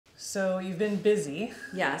So you've been busy.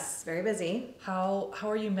 Yes, very busy. How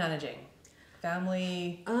are you managing?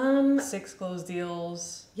 Family, 6 closed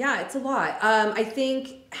deals. Yeah, it's a lot. I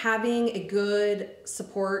think having a good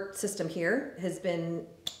support system here has been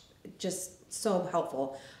just so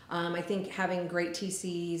helpful. I think having great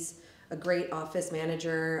TCs, a great office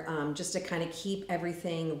manager, just to kind of keep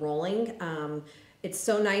everything rolling. It's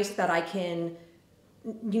so nice that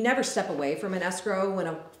you never step away from an escrow when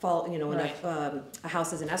a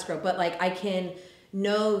house is an escrow, but like I can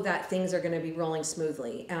know that things are going to be rolling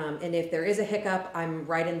smoothly. And if there is a hiccup, I'm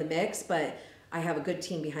right in the mix, but I have a good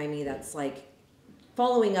team behind me that's like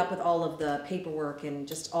following up with all of the paperwork and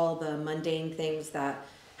just all the mundane things that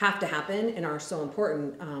have to happen and are so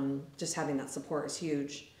important. Just having that support is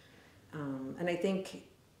huge. And I think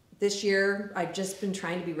this year I've just been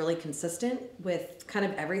trying to be really consistent with kind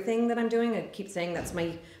of everything that I'm doing. I keep saying that's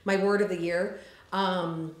my word of the year.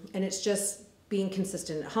 And it's just being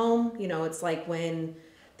consistent at home. You know, it's like when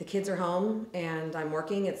the kids are home and I'm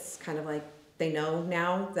working, it's kind of like they know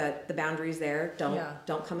now that the boundary's there.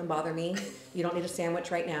 Don't come and bother me. You don't need a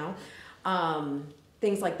sandwich right now.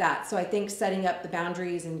 Things like that. So I think setting up the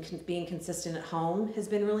boundaries and being consistent at home has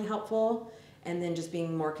been really helpful. And then just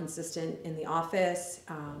being more consistent in the office,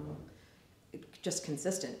 just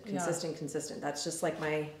consistent. That's just like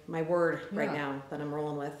my word right now that I'm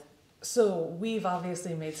rolling with. So we've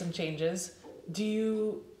obviously made some changes. Do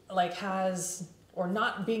you having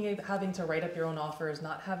to write up your own offers,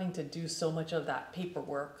 not having to do so much of that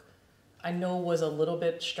paperwork, I know was a little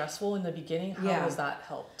bit stressful in the beginning. How has that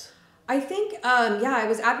helped? I think, I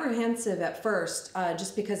was apprehensive at first,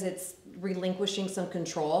 just because it's relinquishing some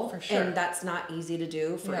control. For sure. And that's not easy to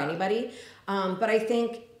do for anybody. But I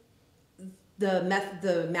think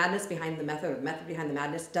the madness behind the method behind the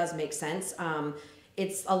madness does make sense.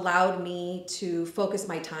 It's allowed me to focus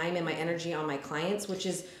my time and my energy on my clients, which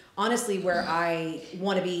is honestly where I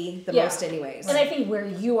want to be the most anyways. And I think where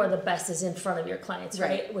you are the best is in front of your clients,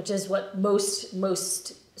 right? Which is what most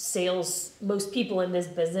people in this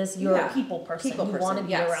business, you're a people person. You want to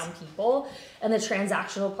be around people. And the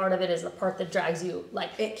transactional part of it is the part that drags you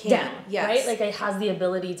down, right? Like it has the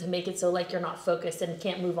ability to make it so like you're not focused and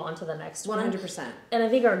can't move on to the next 100%. And I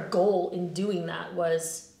think our goal in doing that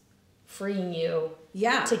was freeing you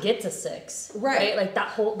to get to 6. Right? Like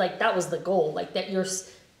that was the goal. Like that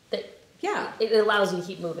it allows you to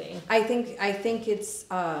keep moving. I think it's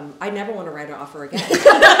I never want to write an offer again.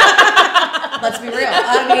 Let's be real.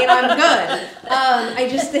 I mean, I'm good. I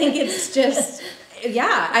just think it's just,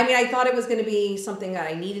 I mean, I thought it was going to be something that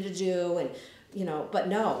I needed to do and, but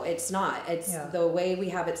no, it's not. It's the way we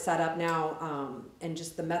have it set up now, and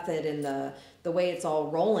just the method and the way it's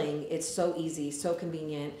all rolling. It's so easy, so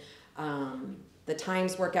convenient. The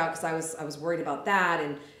times work out because I was worried about that,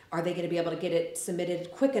 and are they going to be able to get it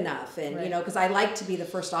submitted quick enough? And, because I like to be the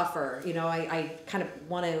first offer, I kind of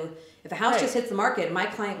want to, if a house just hits the market and my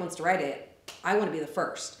client wants to write it, I want to be the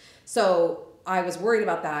first. So I was worried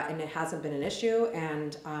about that, and it hasn't been an issue.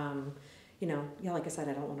 And, like I said,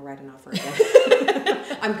 I don't want to write an offer again.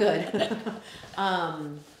 I'm good.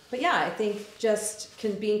 But I think just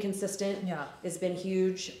being consistent has been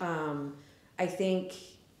huge. I think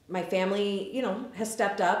my family, has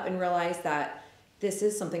stepped up and realized that this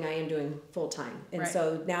is something I am doing full time. And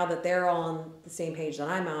so now that they're all on the same page that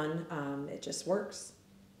I'm on, it just works,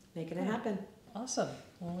 making it happen. Awesome.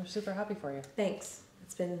 Well, we're super happy for you. Thanks.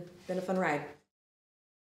 It's been a fun ride.